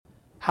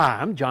Hi,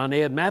 I'm John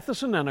Ed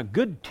Matheson, and a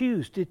good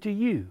Tuesday to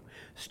you.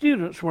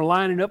 Students were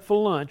lining up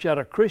for lunch at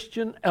a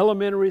Christian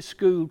elementary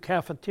school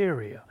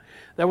cafeteria.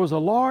 There was a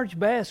large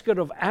basket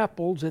of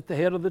apples at the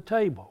head of the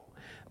table.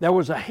 There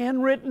was a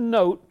handwritten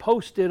note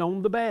posted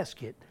on the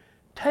basket.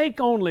 Take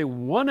only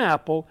one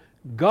apple,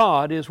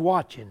 God is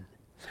watching.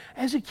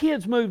 As the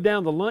kids moved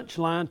down the lunch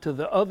line to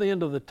the other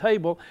end of the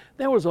table,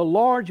 there was a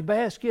large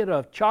basket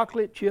of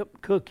chocolate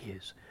chip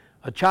cookies.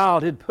 A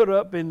child had put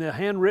up in the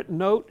handwritten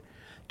note,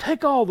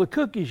 take all the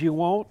cookies you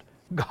want,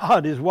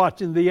 God is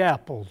watching the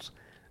apples.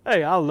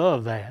 Hey, I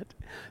love that.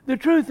 The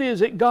truth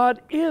is that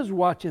God is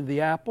watching the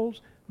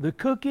apples, the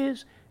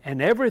cookies,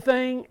 and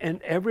everything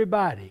and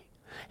everybody.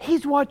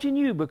 He's watching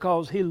you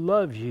because He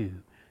loves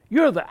you.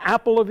 You're the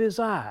apple of His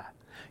eye.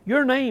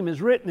 Your name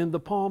is written in the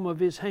palm of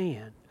His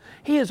hand.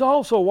 He is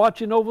also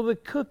watching over the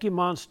cookie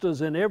monsters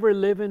and every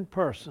living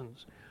person.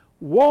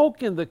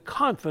 Walk in the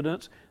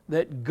confidence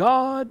that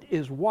God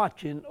is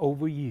watching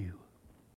over you.